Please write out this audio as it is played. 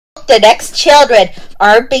The next children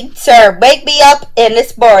are being served. Wake me up in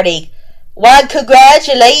this morning. One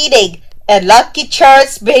congratulating and Lucky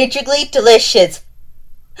Charms magically delicious.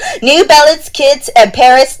 New Balance kids and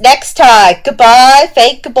parents next time. Goodbye,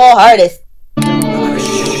 fakeable artists.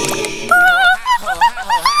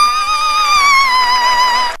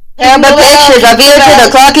 Hammer pictures of you to the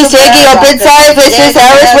clock is ticking up inside Fisher's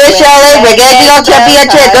Harris Wish LA Brigadier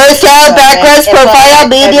Championship Ghost Town Background Profile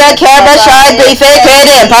Media Camera Shine Briefing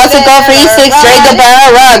Credit Popsicle 36 Dragon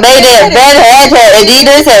Barrel Run Made in Red Hunter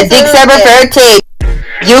Adidas and December 13th.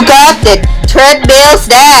 You got the treadmill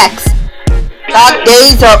snacks. Clock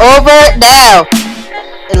days are over now.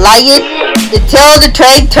 Enlighten until the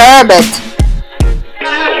train tournament.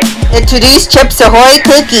 Introduce Chips Ahoy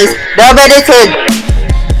cookies. No medicine.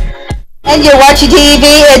 And you're watching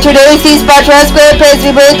TV, introduce these SpongeBob SquarePants,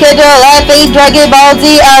 Reboot Kindle, Laughing, Dragon Ball Z,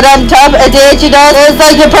 Adam, Top, Additional, it's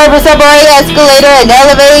like your purple subway, escalator, and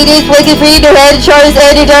elevators, wicked free, new head, shoulders,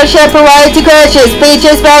 editor, shampoo, white to crushes,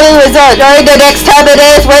 Peaches, Valley Resort. During the next time it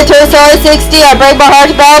is, Winter Star 60, I break my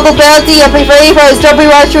heart to Bible bounty, I be free from Stumpy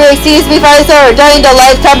Watcher, excuse me, 5 star, during the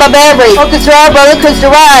lifetime of memory, focus around, roller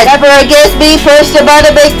coaster ride, never against me, first about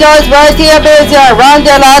the McDonald's, variety of beers, around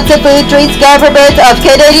there, lots of food, treats, government of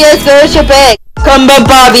Canadian schools. Come on,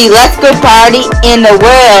 Bobby, let's go party in the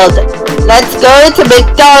world. Let's go to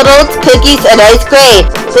McDonald's, cookies and ice cream.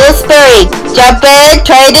 Pillsbury, jump in,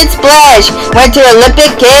 trade and splash. Went to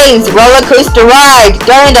Olympic Games, roller coaster ride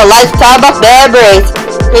during the lifetime of memories.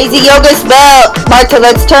 Crazy yoga spell,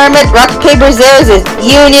 Martinet's tournament, rock paper scissors,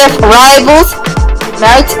 Union rivals,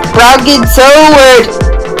 Mount Brogan Sword.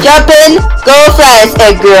 Jump in, go flash,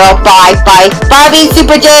 and girl, bye. Bobby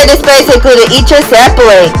Super Jet is basically each a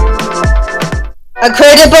sampling.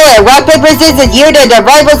 Incredible and rock paper scissors unit the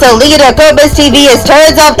rivals of leader Thomas TV is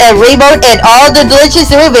turns up and remote and all the delicious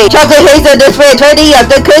movie. Chocolate hazel display 20 of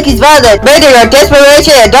the cookies violet. Murder of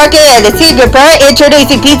desperation and darker and the secret part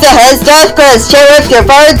introducing Pizza Hut stuffed crust. Sheriff your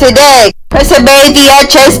phone today. Person made the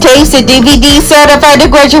chest taste and DVD certified the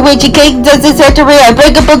graduation cake doesn't center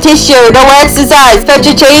unbreakable tissue, no exercise,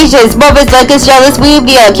 culture changes, moments like a jealous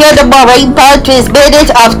media, kill the rain punches,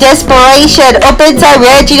 minutes of desperation, open time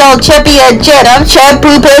regional championship,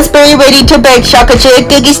 shampoo, Pillsbury, ready to bake, chocolate chip,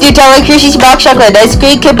 cookies, Nutella, Hershey's milk chocolate, ice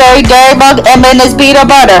cream, Cadbury, Dairy Milk, M&M's peanut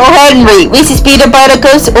butter, O. Henry, Reese's peanut butter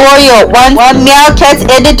coast, Oreo, one meow, cats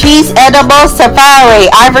in the trees, animal safari,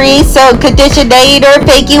 ivory, so conditioner,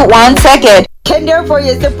 thank you, 1 second. Kinder for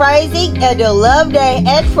your surprising and your love day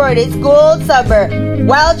and for this cool summer.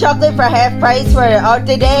 Wild chocolate for half price for all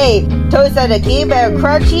today. Toast on the cream and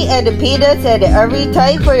crunchy and the peanuts and every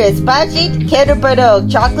type for your spicy Kinder Bueno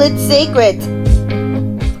chocolate secret.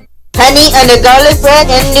 Honey and the garlic bread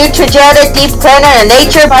and Neutrogena deep cleaner and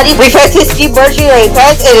nature body refreshes deep mercury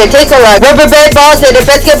pack and a take a lot. Rubber band balls and a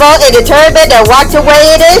basketball and a tournament and walked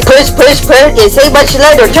away it is. Push and say much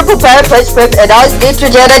later. Triple power push and all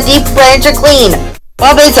Neutrogena deep cleanser clean.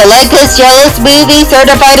 Bobby's a Legacy Jealous movie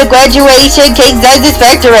certified graduation cake sizes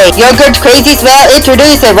factory. Yogurt crazy smell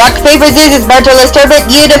introduced and rock paper scissors Martelous tournament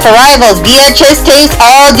unit for rivals. VHS taste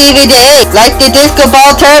all DVD. Like the disco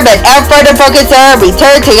ball tournament. Out for the focus arm.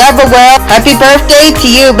 Return to Everworld. Happy birthday to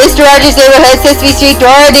you. Mr. Rogers Neighborhood Sesame Street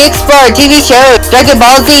Dora the Explorer TV show. Dragon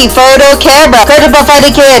Ball Z photo camera. Credible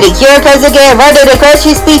fighting candy. Here comes again. Running the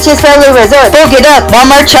Crushy Speeches Family Resort. Book it up.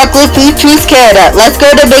 Walmart chocolate food trees Canada. Let's go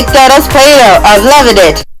to McDonald's Play-Doh. I'm loving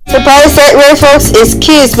it. Surprise set right folks,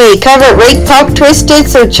 excuse me, covered rate pop twisted,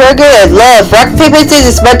 so sugar and love. Rock paper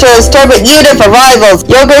scissors, Martello's tournament unit for rivals.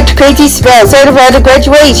 Yogurt crazy smell, certified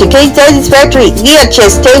graduation, cake sizes factory,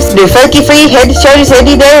 VHS taste, new funky free, head and shoulders,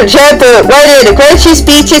 handy down, shampoo, right in the crunchy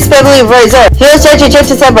speeches, family resort. Heel such a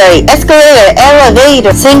chips subway, escalator,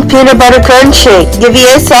 elevator, sing peanut butter crunchy. Give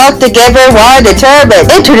you a sock together, wine the tournament.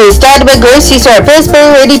 Introduce Dynamite grocery store,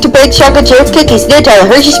 Pillsbury ready to bake chocolate chip cookies, Nutella,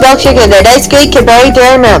 Hershey's milk chicken, and ice cream, Cadbury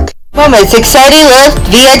Dairy Milk. Moments exciting left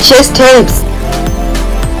VHS tapes.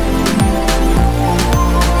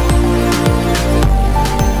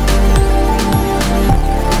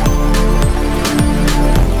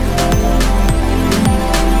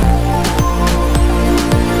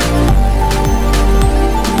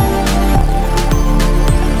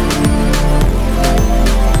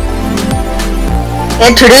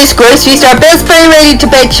 Introduce grocery store Pillsbury ready to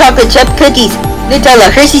bake chocolate chip cookies,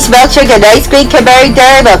 Nutella, Hershey's milk chicken, ice cream, Cadbury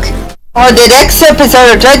Dairy Milk. On the next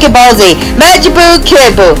episode of Dragon Ball Z, Majibu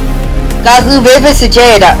Kibu, Gagu Vivis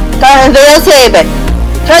Jada, Carnival Saban,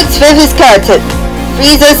 Trunks Vivis Carton,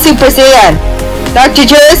 Frieza Super Saiyan, Dr.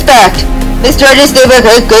 Joe is back, Mr. Rogers'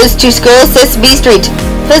 Neighborhood goes to school, Sesame Street,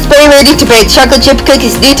 Pillsbury ready to bake chocolate chip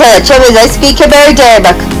cookies, Nutella, Children's ice cream, Cadbury Dairy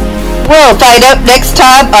Milk. We'll find out next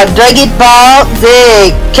time on Dragon Ball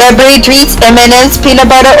Z. Cadbury Treats, M&M's, Peanut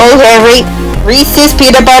Butter, Old Henry, Reese's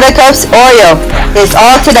Peanut Butter Cups, Oreo. It's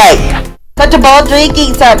all tonight. Comfortable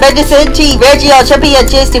drinking some medicine tea, Reggio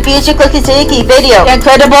Championships, Diffusion Cookie Sticky video,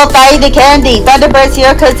 Incredible Fighting the Candy, Thunderbirds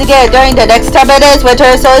here comes again during the next 10 minutes,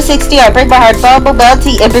 Winter Soul 60, I Break My Heart, Bubble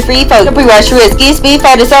Melty, MP Free Folk, Super Rush, Whiskey, Speed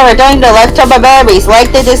Fighter Summer during the lifetime of memories, like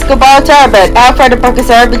the Disco Ball Tournament, Alfred and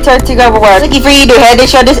Professor return to overwork, Licky Free, New Head and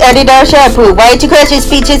Shoulders, Eddielink Shampoo, White to Questions,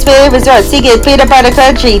 Peaches, Favorite Resort, Seeking, Peanut Butter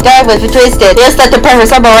Country, Dive with Twisted, Here's Let the Perfect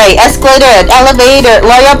Summer Ray, Escalator and Elevator,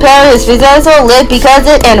 Loyal Paris, Rizzo, Live Because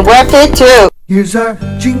It, and Worth It Too. Here's our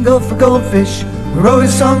jingle for goldfish. We wrote a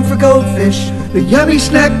song for goldfish. The yummy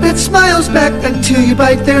snack that smiles back until you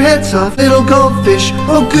bite their heads off. Little goldfish.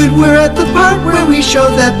 Oh good, we're at the part where we show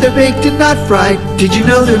that they're baked and not fried. Did you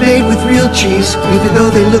know they're made with real cheese, even though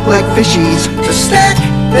they look like fishies? The snack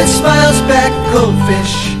that smiles back,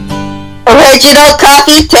 goldfish. Original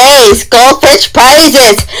coffee taste, goldfish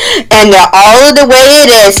prizes, and they're all the way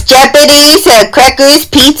it is. Japanese crackers,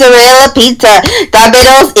 Pizzarilla Pizza.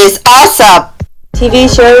 Domino's is awesome. TV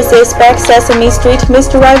shows they expect Sesame Street,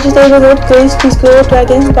 Mr. Rogers' Neighborhood, Goes to School,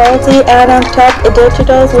 Dragons, Ballsy, Out on Top,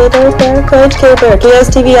 Digitals, Little Bear, Coach Caper,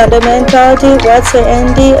 TV on Dementality, What's the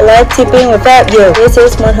Indie, Live Tipping Without You. This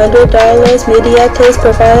is $100 media taste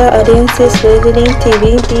provider audiences visiting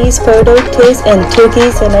TVs, photo taste, and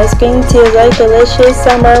cookies and ice cream to like delicious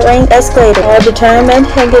summer rain escalator. All determined,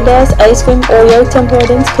 Haagen-Dazs, ice cream, Oreo, Tim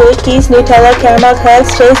Hortons, cookies, Nutella, caramel,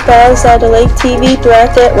 hugs, Chase balls, Satellite TV,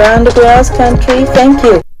 directed round the girls country. Thank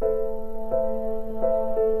you.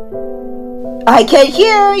 I can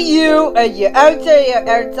hear you, and you're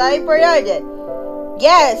outside for London.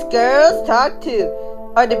 Yes, girls, talk to.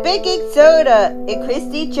 Are the baking soda and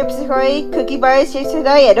Christy Chips Ahoy, Cookie Bars, Chips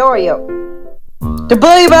Ahoy, and Oreo. The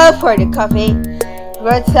blue mouth for the coffee.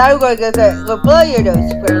 What's how we're gonna blow your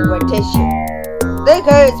nose for more tissue. The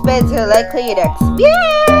girl spends her like Kleenex.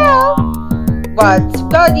 Meow! What's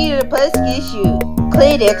God needed a plus issue?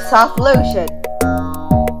 Kleenex soft lotion.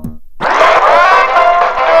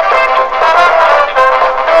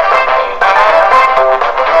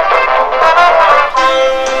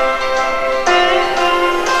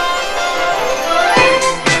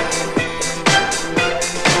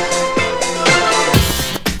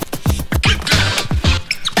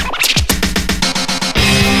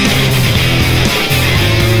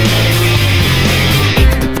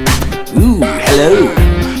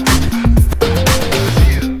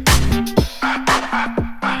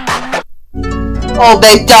 Oh,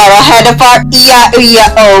 McDonough had a fart,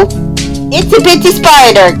 E-I-E-I-O. It's a bitty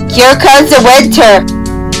spider, here comes the winter.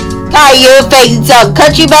 Caillou fading some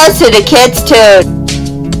country mouse to the kids' tune.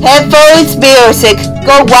 Headphones, music,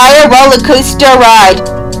 go wire roller coaster ride.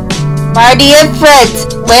 Marty and Friends,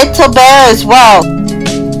 Little Bear as well.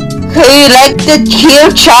 Could you like the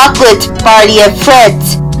cute chocolate, Marty and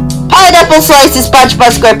Friends? Pineapple slices,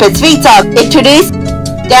 SpongeBob SquarePants, Sweet Talk, introduce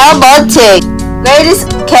Del Monte,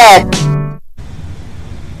 greatest cat.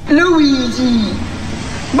 Luigi!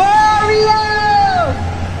 Mario!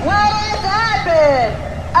 What has happened?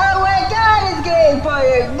 Oh my god, it's game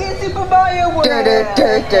fire! This Super Mario World!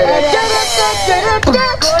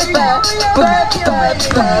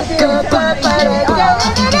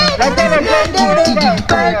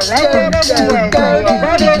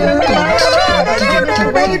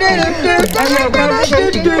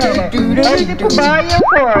 Mario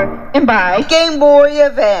 4 and buy Game Boy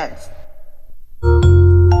Advance.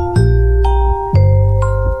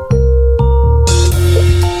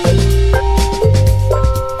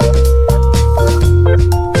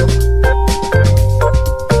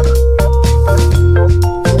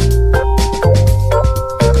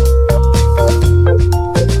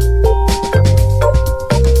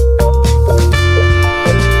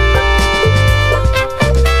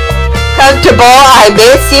 I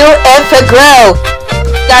miss you and for grow.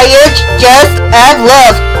 Diet just add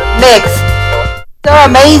love mix. So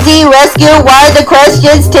amazing rescue, why the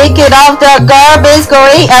questions taking off the garbage,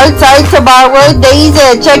 going outside tomorrow days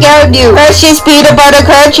and check out new Precious Peanut Butter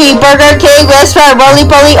Country, Burger King, Restaurant, Roly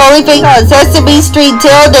Poly, only thing on Sesame Street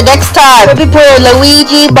till the next time. Whipping Poor,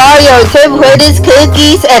 Luigi, Mario, Tim Hortons,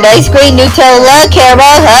 cookies, and ice cream, Nutella,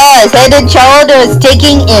 caramel, hugs, head and shoulders,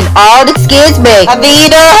 taking in all the skins mix.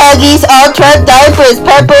 Avito, Huggies, Ultra, diapers,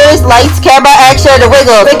 peppers, lights, camera, action, the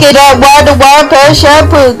wiggle. Pick it up, one pair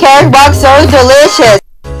shampoo, carrot box, so delicious.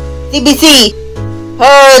 CBC.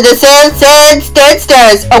 Oh, the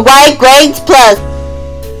Stars, a white grains plus.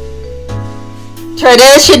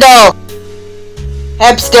 Traditional.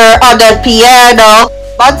 Hipster on the piano.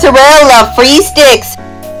 Mozzarella, free sticks.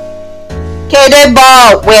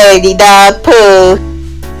 Cannonball, Winnie the Pooh.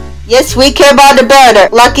 Yes, we care about the burner.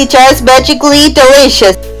 Lucky Charms, magically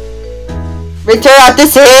delicious. Return of the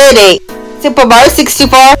City. Super Mario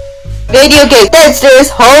 64. Video game. Testers,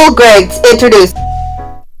 whole grains introduced.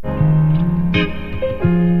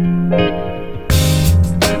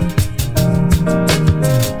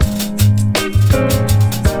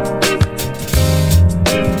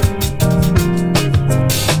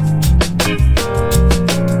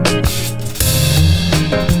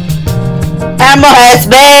 Animal has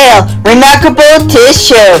mail. Remarkable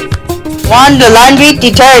tissue. Wand the laundry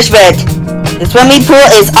detergent. The swimming pool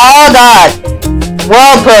is all done.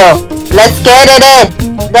 Whirlpool. Let's get it in.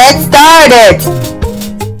 Let's start it.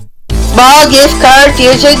 Small gift card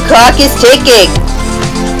fusion clock is ticking.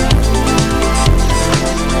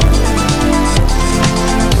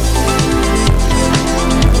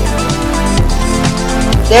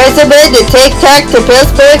 There's a bit to tic-tac to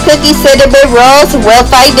Pillsbury cookie cinnamon rolls. We'll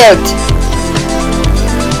find out.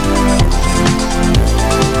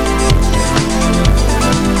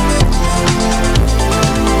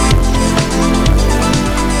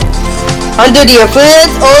 Under your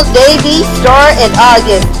friend's Old Navy store in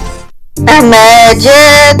August.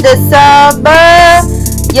 Imagine the summer.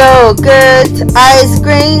 Yogurt, ice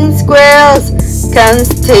cream, squirrels comes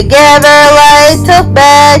together like a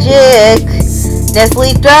magic.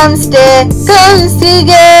 Nestle drumstick comes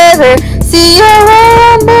together. See your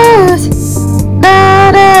rainbows.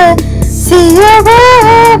 See your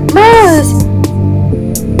rainbows.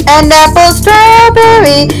 And apple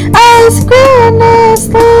strawberry ice cream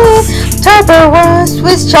Nestle. Tupperware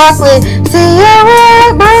with chocolate. See your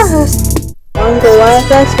rainbows. On the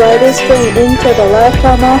Wi-Fi spider string into the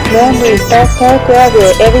lifetime of memories. Backpack grab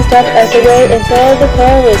it. Every step of the way until the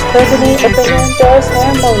Paris. President opening door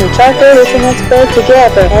ceremony. Chocolate and spread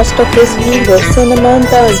together. Astro kiss me with cinnamon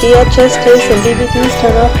bun. VHS taste and DVDs.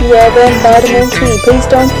 Turn off the oven. Vitamin C. Please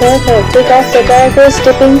don't care her. Take off the goggles.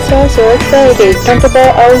 Dipping sauce. So excited.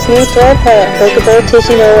 Comfortable. Always need thread hair. Breakable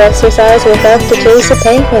tissue. No exercise without the chase of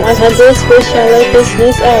payment. On this wish chalet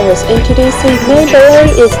business hours. Introducing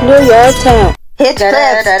Maybelline is New York town. Hit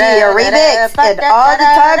clips to your remix and all the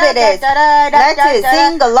time it is. Let's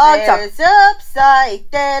sing along song.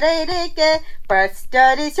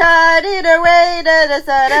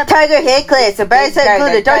 Tiger hit clips, a bird said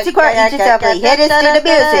included. Don't you quite eat yourself, hit us to the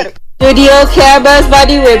music. Studio cameras,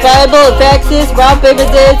 body revival, effects, round paper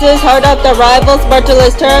scissors, hard up the rivals,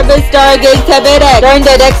 Martellus turbines, Stargate 10-minute. During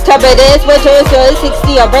the next 10 minutes, Winter 60,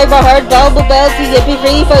 a brave heart, Bubble Bells, Yippee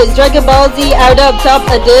Free for his Dragon Ball Z, out of top,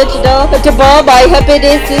 a digital. But the ball, my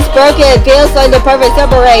happiness is broken, feels like the perfect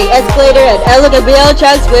submarine, escalator, and elegant wheel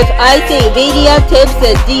tracks with IC, media tips,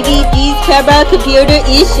 and DVDs, camera, computer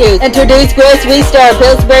issues. Introduce Grace Star,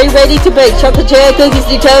 Pillsbury ready to bake, chocolate chip, cookies,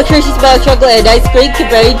 Nutella, Hershey's milk, chocolate, and ice cream,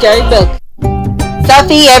 Cadbury, Jerry milk.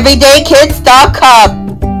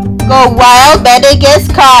 SuffyEverydayKids.com. Go wild, better guess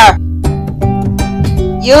car.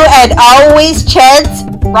 You and always chance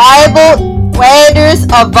rival waiters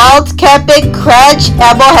of vault camping crunch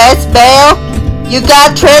Apple has mail. You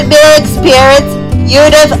got treadmill experience.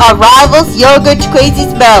 Unit of rivals yogurt crazy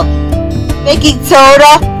smell. Baking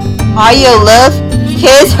soda. Are you love?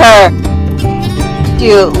 Kiss her. Do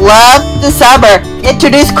you love the summer?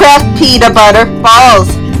 Introduce Kraft peanut butter balls.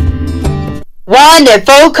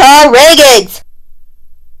 Wonderful car riggings.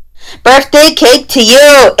 Birthday cake to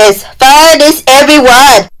you is fun as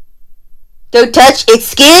everyone. Don't touch,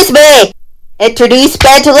 excuse me. Introduce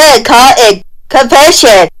Pantaloon Cotton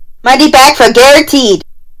Confession. Money back for guaranteed.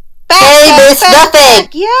 Famous nothing.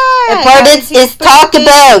 Importance is talked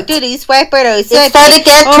about. It's fun to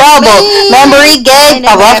get trouble. Memory game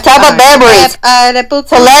of lifetime of memories. The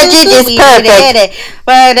legend is perfect.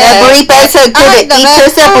 Memory banks are good at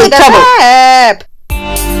each simply trouble.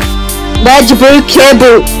 Magic Brew Care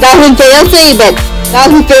Brew. Now who fails even. Now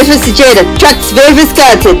who favors the Jada. Trucks very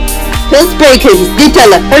Wisconsin. Pillsbury cookies.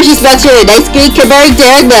 Nutella. Hershey's milk and ice cream. Cadbury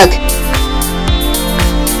Dairy milk.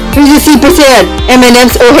 Here's a C%,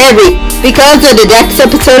 M&M's or Harry, because of the next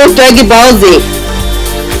episode of Dragon Ball Z.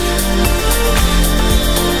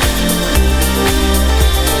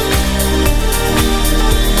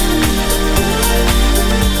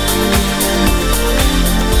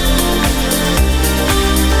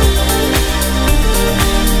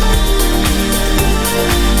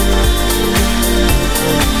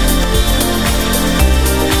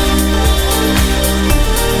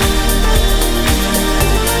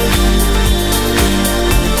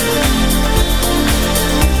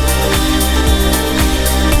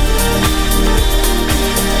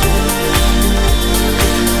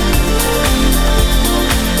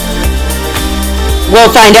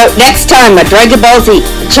 We'll find out next time on Dragon Ball Z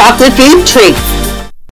Chocolate Food Treats.